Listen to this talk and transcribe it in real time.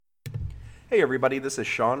Hey everybody, this is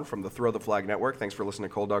Sean from the Throw the Flag Network. Thanks for listening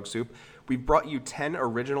to Cold Dog Soup. We've brought you 10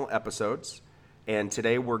 original episodes, and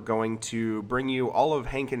today we're going to bring you all of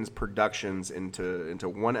Hankins' productions into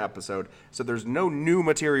one episode. So there's no new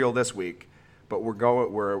material this week, but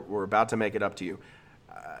we're about to make it up to you.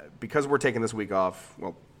 Because we're taking this week off,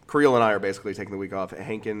 well, Creel and I are basically taking the week off.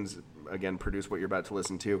 Hankins, again, produced what you're about to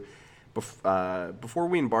listen to. Before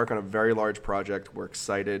we embark on a very large project, we're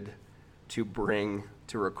excited to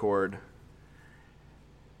record.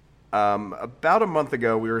 About a month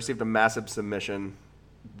ago, we received a massive submission,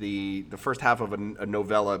 the first half of a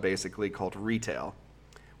novella, basically, called Retail.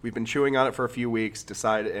 We've been chewing on it for a few weeks,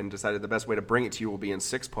 decided the best way to bring it to you will be in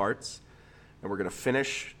 6 parts, and we're going to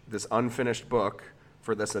finish this unfinished book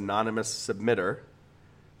for this anonymous submitter,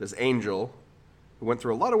 this angel, who went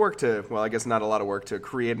through a lot of work to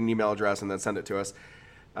create an email address and then send it to us.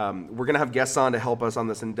 We're going to have guests on to help us on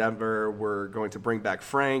this endeavor. We're going to bring back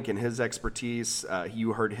Frank and his expertise.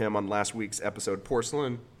 You heard him on last week's episode,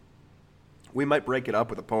 Porcelain. We might break it up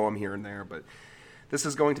with a poem here and there, but this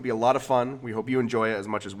is going to be a lot of fun. We hope you enjoy it as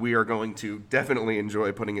much as we are going to definitely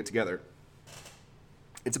enjoy putting it together.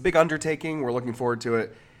 It's a big undertaking. We're looking forward to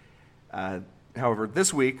it. However,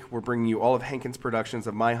 this week, we're bringing you all of Hankins' productions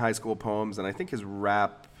of my high school poems, and I think his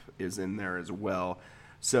rap is in there as well.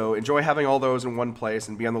 So enjoy having all those in one place,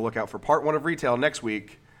 and be on the lookout for part 1 of Retail next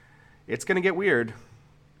week. It's going to get weird.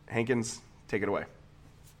 Hankins, take it away.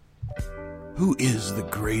 Who is the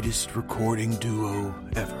greatest recording duo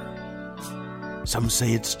ever? Some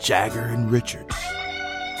say it's Jagger and Richards.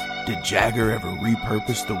 Did Jagger ever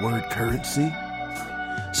repurpose the word currency?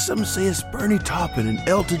 Some say it's Bernie Taupin and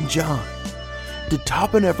Elton John. Did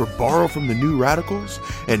Taupin ever borrow from the New Radicals?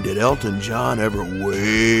 And did Elton John ever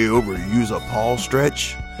way overuse a Paul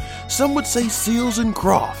stretch? Some would say Seals and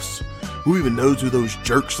Crofts. Who even knows who those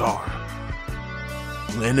jerks are?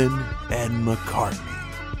 Lennon and McCartney.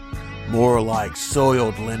 More like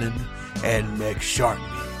soiled Lennon and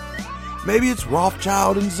McShartney. Maybe it's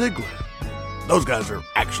Rothschild and Ziegler. Those guys are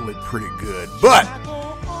actually pretty good. But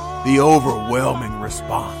the overwhelming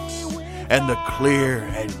response and the clear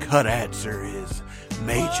and cut answer is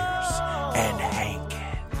Majors and Hankins.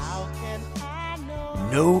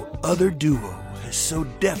 No other duo has so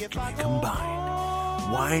deftly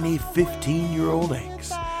combined whiny 15-year-old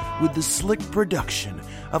angst with the slick production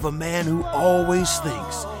of a man who always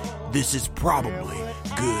thinks this is probably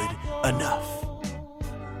good enough.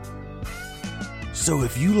 So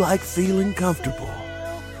if you like feeling comfortable,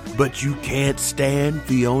 but you can't stand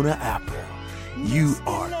Fiona Apple, you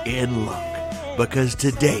are in luck, because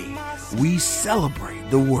today we celebrate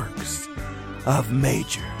the works of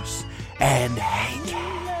Majors and Hankins.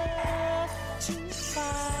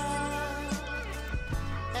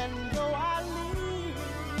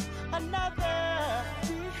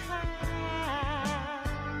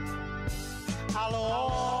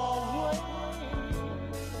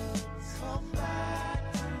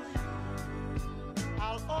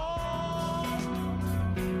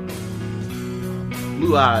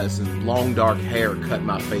 Blue eyes and long dark hair cut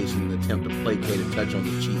my face in an attempt to placate a touch on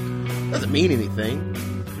the cheek. Doesn't mean anything.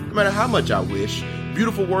 No matter how much I wish,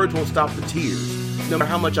 beautiful words won't stop the tears. No matter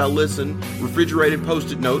how much I listen, refrigerated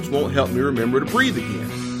post-it notes won't help me remember to breathe again.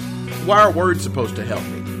 Why are words supposed to help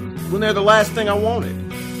me when they're the last thing I wanted?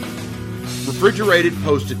 Refrigerated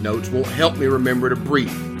post-it notes won't help me remember to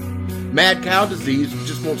breathe. Mad cow disease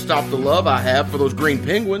just won't stop the love I have for those green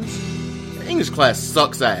penguins. English class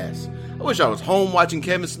sucks ass. I wish I was home watching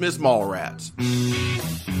Kevin Smith's Mallrats.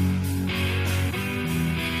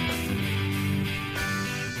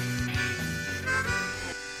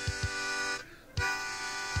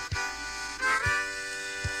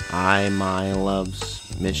 I, my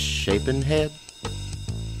love's misshapen head,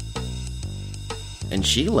 and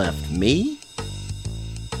she left me?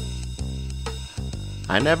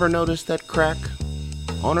 I never noticed that crack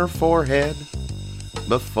on her forehead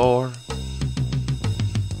before.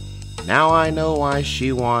 Now I know why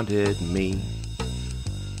she wanted me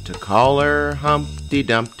to call her Humpty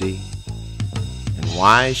Dumpty, and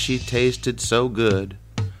why she tasted so good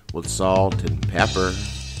with salt and pepper.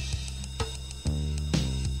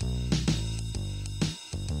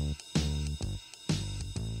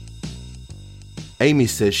 Amy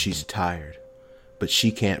says she's tired, but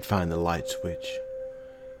she can't find the light switch.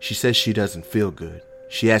 She says she doesn't feel good.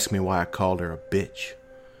 She asked me why I called her a bitch.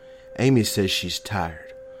 Amy says she's tired.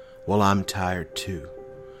 Well, I'm tired too.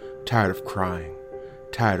 Tired of crying.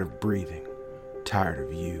 Tired of breathing. Tired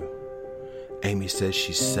of you. Amy says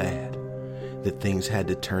she's sad, that things had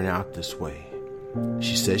to turn out this way.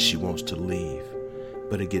 She says she wants to leave,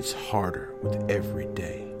 but it gets harder with every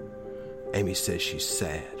day. Amy says she's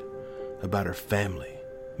sad about her family.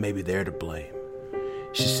 Maybe they're to blame.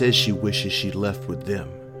 She says she wishes she'd left with them.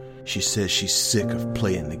 She says she's sick of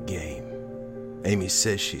playing the game. Amy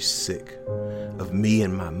says she's sick of me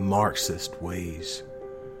and my Marxist ways.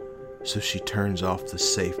 So she turns off the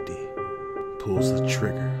safety, pulls the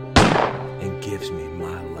trigger, and gives me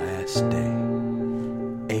my last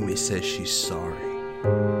day. Amy says she's sorry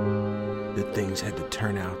that things had to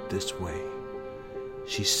turn out this way.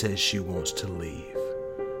 She says she wants to leave,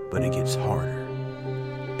 but it gets harder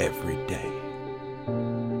every day.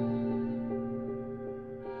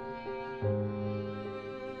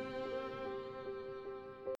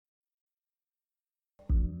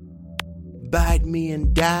 Bite me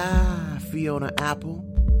and die, Fiona Apple.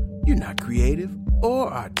 You're not creative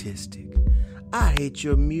or artistic. I hate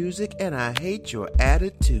your music and I hate your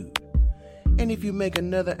attitude. And if you make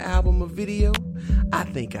another album or video, I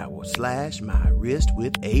think I will slash my wrist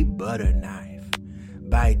with a butter knife.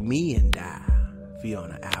 Bite me and die,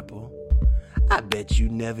 Fiona Apple. I bet you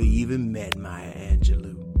never even met Maya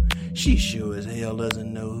Angelou. She sure as hell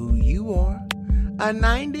doesn't know who you are. A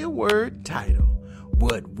 90-word title.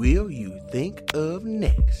 What will you think of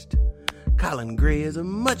next? Colin Gray is a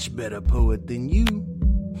much better poet than you,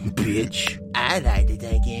 bitch. I'd like to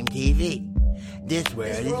thank MTV. This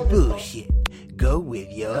world is bullshit. Go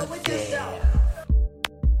with yourself.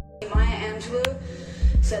 Maya Angelou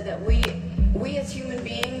said that we as human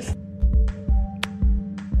beings.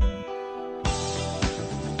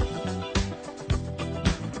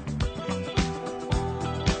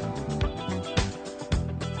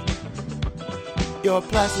 Your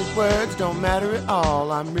placid words don't matter at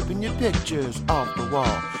all. I'm ripping your pictures off the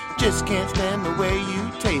wall. Just can't stand the way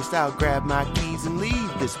you taste. I'll grab my keys and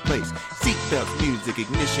leave this place. Seatbelts, music,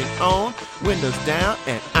 ignition on, windows down,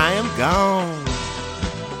 and I am gone.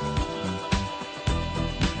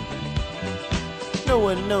 No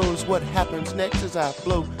one knows what happens next as I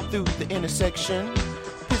blow through the intersection.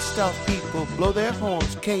 Pissed off people blow their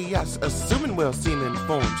horns. Chaos, assuming well-seeming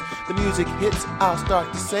forms. The music hits, I'll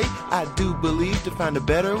start to say, I do believe to find a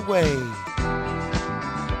better way.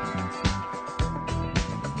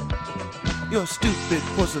 Your stupid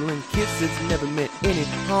porcelain kisses never meant any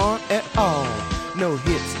harm at all. No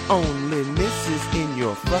hits, only misses in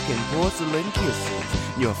your fucking porcelain kisses.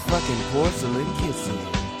 Your fucking porcelain kisses.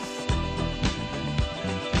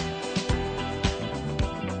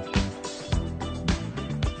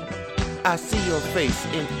 I see your face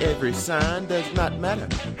in every sign. Does not matter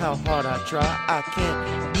how hard I try. I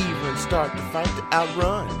can't even start to fight to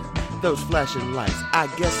outrun those flashing lights. I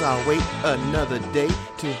guess I'll wait another day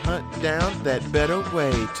to hunt down that better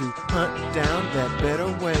way. To hunt down that better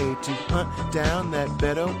way. To hunt down that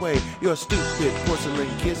better way. Your stupid porcelain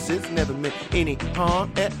kisses never meant any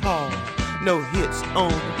harm at all. No hits,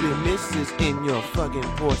 only misses in your fucking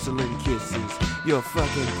porcelain kisses. Your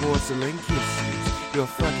fucking porcelain kisses. Your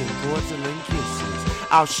fucking porcelain kisses.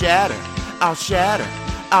 I'll shatter, I'll shatter,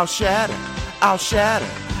 I'll shatter, I'll shatter,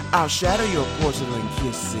 I'll shatter your porcelain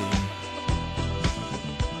kisses.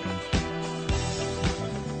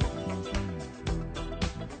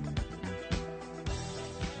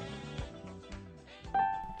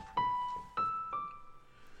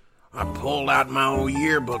 I pulled out my old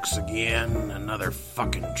yearbooks again. Another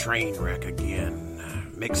fucking train wreck again.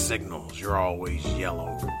 Mixed signals, you're always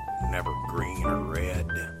yellow, never green or red.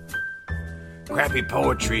 Crappy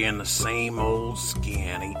poetry and the same old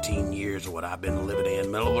skin. 18 years of what I've been living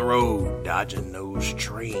in. Middle of the road, dodging those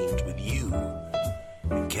trains with you.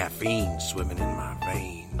 And caffeine swimming in my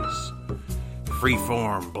veins.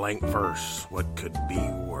 Freeform, blank verse, what could be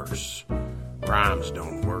worse? Rhymes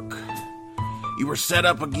don't work. You were set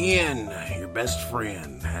up again. Your best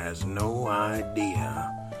friend has no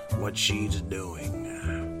idea what she's doing.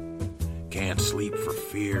 Can't sleep for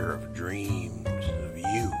fear of dreams of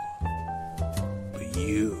you. But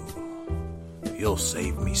you'll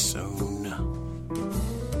save me soon.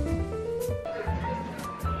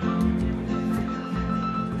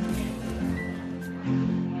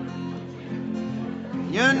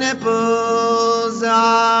 Your nipples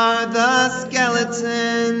are the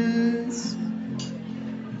skeletons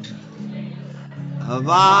of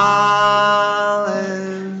olives.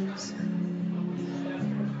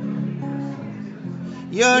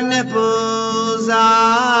 Your nipples are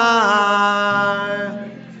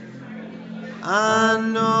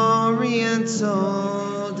an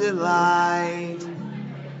oriental delight,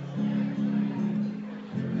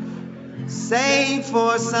 save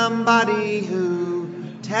for somebody who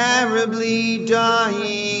terribly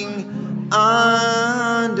dying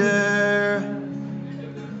under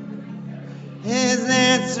his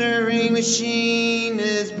answering machine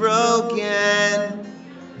is broken.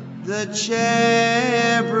 the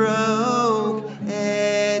chair broke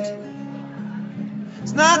it.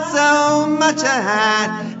 It's not so much a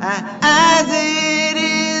hat as it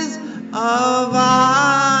is a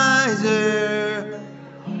visor.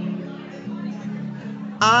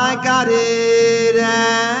 I got it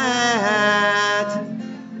at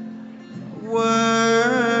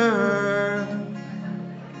work.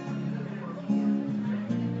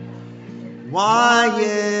 Why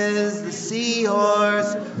is the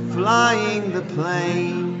seahorse flying the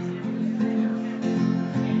plane?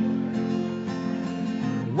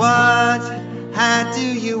 What hat do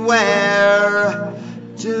you wear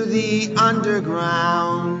to the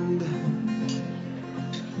underground?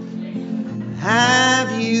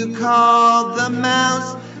 Have you called the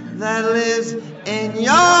mouse that lives in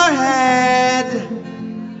your head?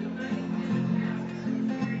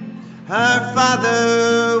 Her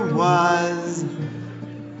father was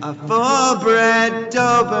a full-bred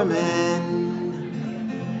Doberman.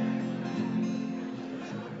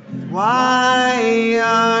 Why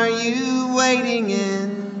are you waiting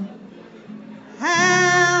in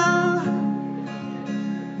hell?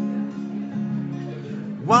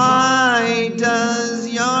 Why does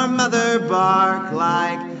your mother bark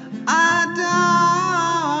like a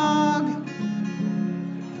dog?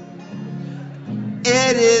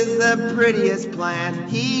 It is the prettiest plant.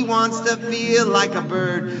 He wants to feel like a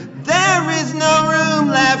bird. There is no room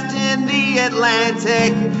left in the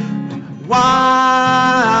Atlantic.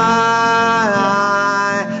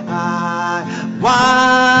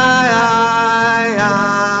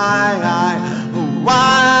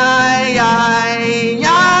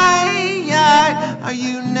 Are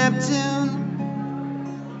you Neptune?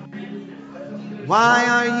 Why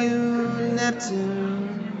are you Neptune?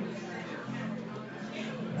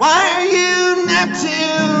 Why are you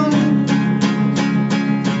Neptune?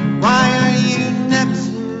 Why are you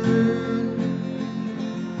Neptune?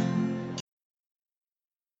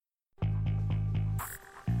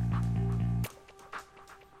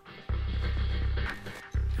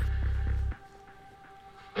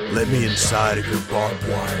 Let me inside of your barbed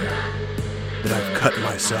wire that I've cut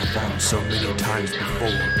myself on so many times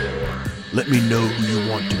before. Let me know who you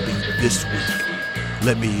want to be this week.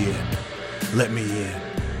 Let me in. Let me in.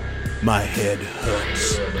 My head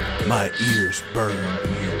hurts. My ears burn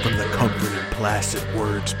from the comforting, placid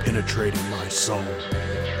words penetrating my soul.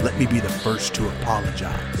 Let me be the first to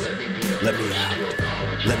apologize. Let me out.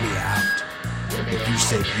 Let me out. If you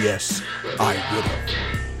said yes, I would have.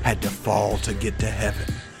 Had to fall to get to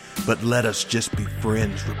heaven. But let us just be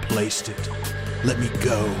friends replaced it. Let me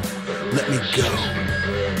go. Let me go.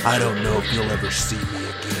 I don't know if you'll ever see me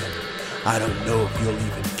again. I don't know if you'll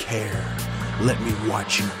even care. Let me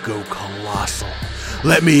watch you go colossal.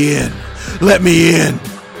 Let me in. Let me in.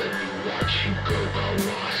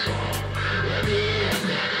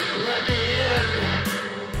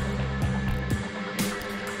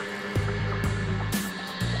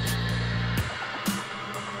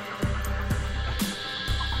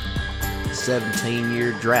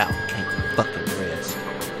 17-year drought can't fucking rest.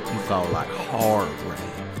 You fall like hard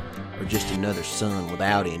rain, or just another sun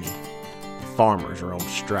without any. The farmers are on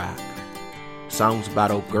strike. Songs about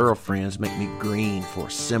old girlfriends make me green for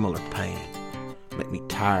a similar pain, make me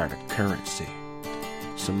tired of currency.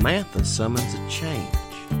 Samantha summons a change.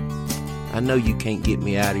 I know you can't get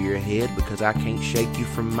me out of your head because I can't shake you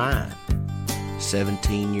from mine.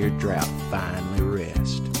 17-year drought finally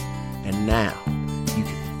rest, and now you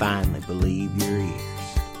can finally believe your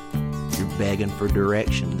ears. You're begging for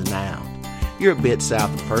directions now. You're a bit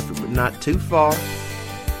south of perfect, but not too far.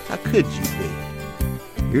 How could you be?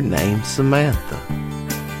 Your name's Samantha.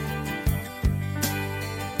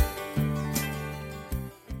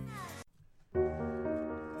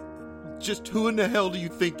 Just who in the hell do you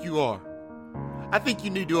think you are? I think you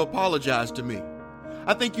need to apologize to me.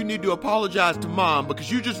 I think you need to apologize to Mom because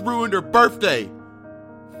you just ruined her birthday.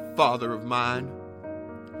 Father of mine.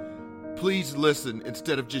 Please listen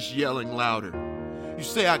instead of just yelling louder. You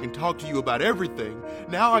say I can talk to you about everything.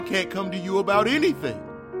 Now I can't come to you about anything.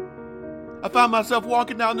 I find myself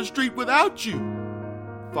walking down the street without you.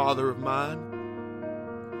 Father of mine.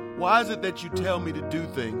 Why is it that you tell me to do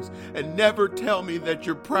things and never tell me that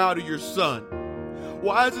you're proud of your son?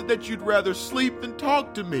 Why is it that you'd rather sleep than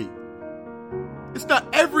talk to me? It's not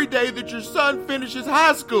every day that your son finishes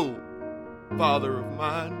high school. Father of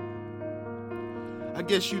mine. I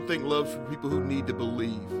guess you think love's for people who need to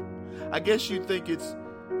believe. I guess you think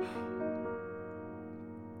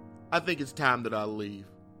I think it's time that I leave.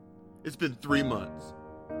 It's been 3 months.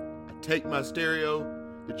 I take my stereo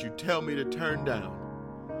that you tell me to turn down.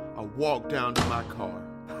 I walk down to my car,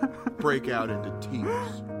 break out into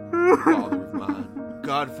tears. Father of mine,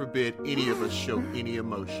 God forbid any of us show any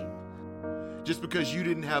emotion. Just because you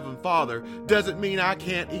didn't have a father doesn't mean I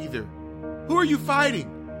can't either. Who are you fighting?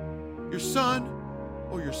 Your son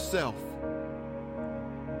or yourself?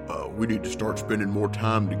 We need to start spending more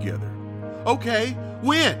time together. Okay,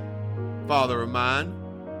 when? Father of mine.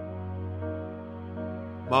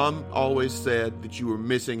 Mom always said that you were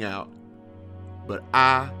missing out, but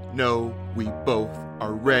I know we both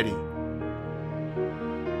are ready.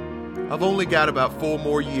 I've only got about 4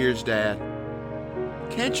 more years, Dad.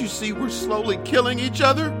 Can't you see we're slowly killing each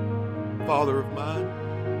other? Father of mine.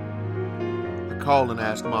 I called and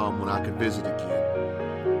asked Mom when I could visit again.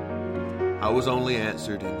 I was only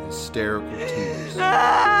answered in hysterical tears.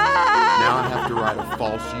 Now I have to write a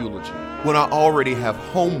false eulogy when I already have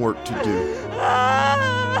homework to do.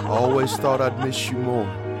 I always thought I'd miss you more,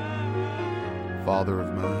 Father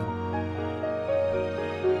of mine.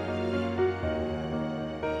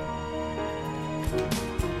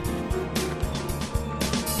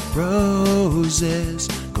 Roses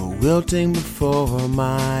go wilting before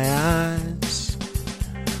my eyes,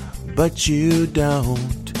 but you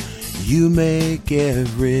don't. You make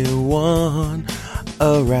everyone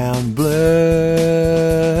around blurry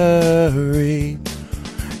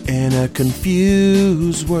in a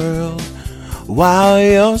confused world, while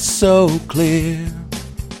you're so clear,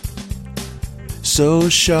 so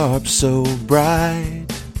sharp, so bright.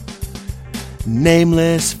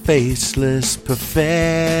 Nameless, faceless perfection.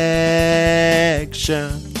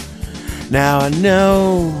 Now I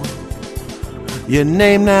know your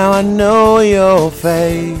name, now I know your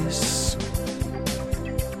face.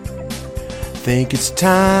 Think it's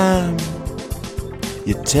time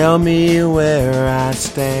you tell me where I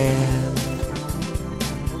stand.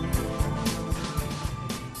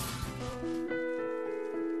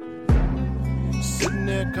 Sitting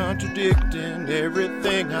there contradicting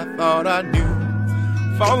everything I thought I knew.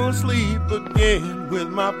 Falling asleep again with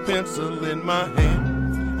my pencil in my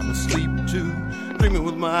hand. I'm asleep too, dreaming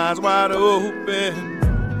with my eyes wide open.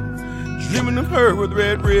 Dreaming of her with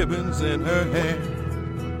red ribbons in her hair.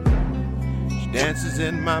 She dances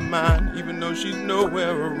in my mind even though she's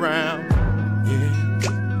nowhere around.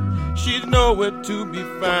 Yeah, she's nowhere to be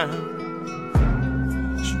found.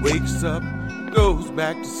 She wakes up, goes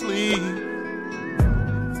back to sleep.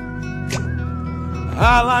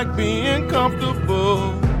 I like being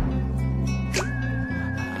comfortable.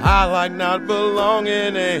 I like not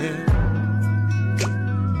belonging, and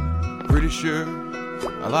pretty sure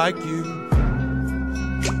I like you.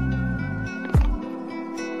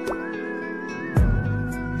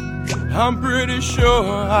 I'm pretty sure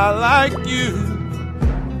I like you.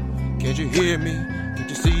 Can't you hear me? Can't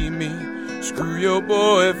you see me? Screw your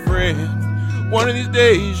boyfriend. One of these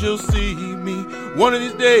days you'll see me. One of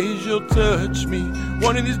these days you'll touch me.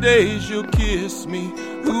 One of these days you'll kiss me.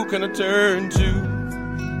 Who can I turn to?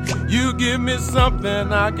 You give me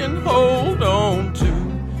something I can hold on to.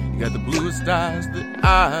 You got the bluest eyes that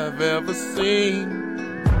I've ever seen.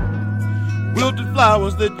 Wilted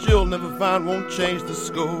flowers that you'll never find won't change the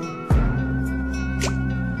score.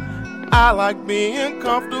 I like being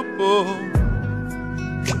comfortable.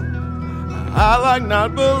 I like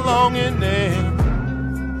not belonging there.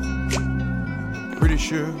 I'm pretty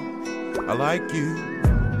sure I like you.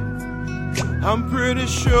 I'm pretty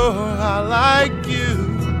sure I like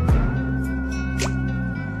you.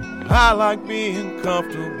 I like being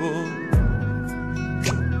comfortable.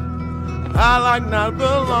 I like not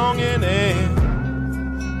belonging there.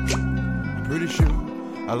 I'm pretty sure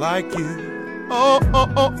I like you. Oh, oh,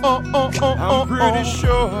 oh, oh, oh, oh, I'm pretty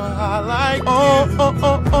sure I like you. Oh, oh,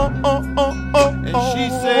 oh, oh, oh, oh, and she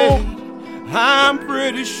said, I'm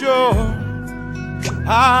pretty sure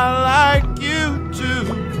I like you too.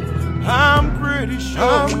 I'm pretty sure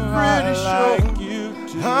I like you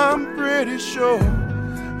too. I'm pretty sure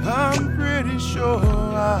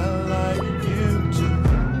I like you too.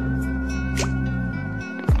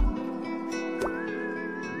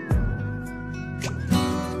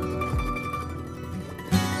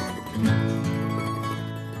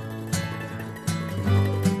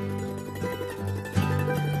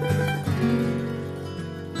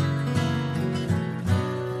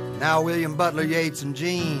 Now William Butler Yeats and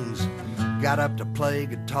Jeans got up to play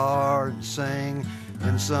guitar and sing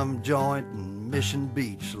in some joint in Mission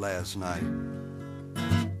Beach last night.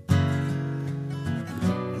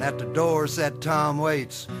 And at the door sat Tom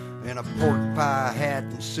Waits in a pork pie hat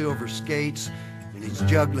and silver skates, and he's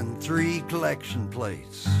juggling 3 collection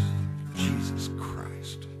plates. Jesus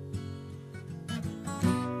Christ.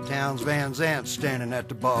 Townes Van Zandt standing at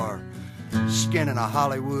the bar, skinning a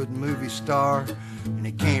Hollywood movie star, and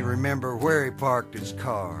he can't remember where he parked his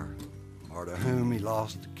car or to whom he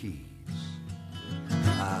lost the keys.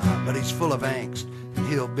 But he's full of angst and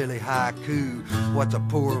hillbilly haiku. What's a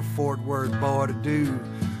poor Fort Worth boy to do?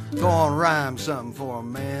 Go on, rhyme something for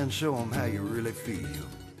him, man. Show him how you really feel.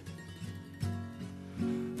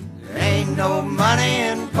 There ain't no money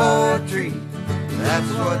in poetry.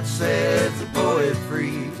 That's what sets the poet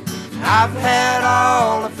free. I've had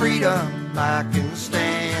all the freedom I can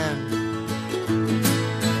stand.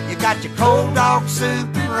 You got your cold dog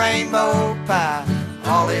soup and rainbow pie.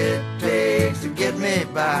 All it takes to get me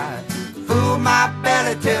by. Fool my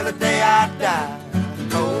belly till the day I die.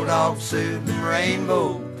 Cold dog soup and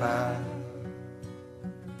rainbow pie.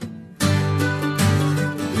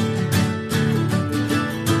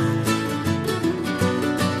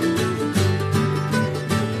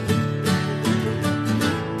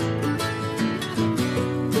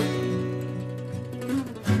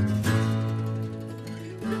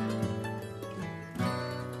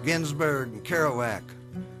 Ginsberg and Kerouac,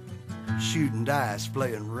 shooting dice,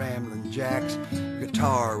 playing Ramblin' Jacks,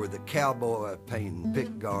 guitar with a cowboy painting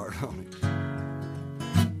pickguard on it.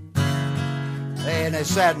 And they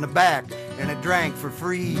sat in the back and they drank for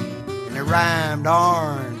free, and they rhymed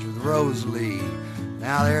orange with Rosalie.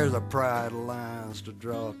 Now there's a pride of lines to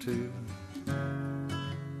draw to.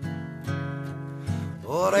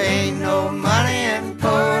 Oh, there ain't no money in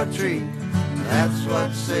poetry. That's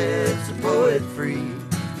what sets the poet free.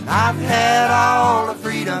 I've had all the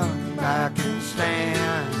freedom I can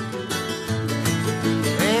stand.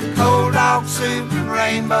 Red cold dog soup and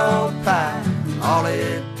rainbow pie. All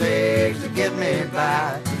it takes to get me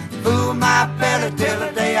by. Fool my belly till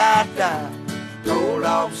the day I die. Cold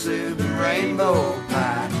dog soup and rainbow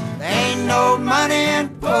pie. There ain't no money in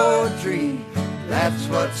poetry. That's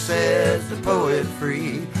what sets the poet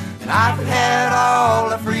free. And I've had all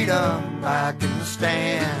the freedom I can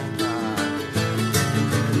stand.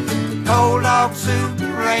 Cold dog soup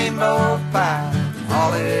and rainbow pie.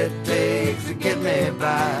 All it takes to get me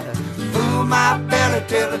by. Fool my belly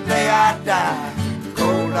till the day I die.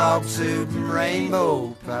 Cold dog soup and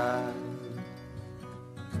rainbow pie.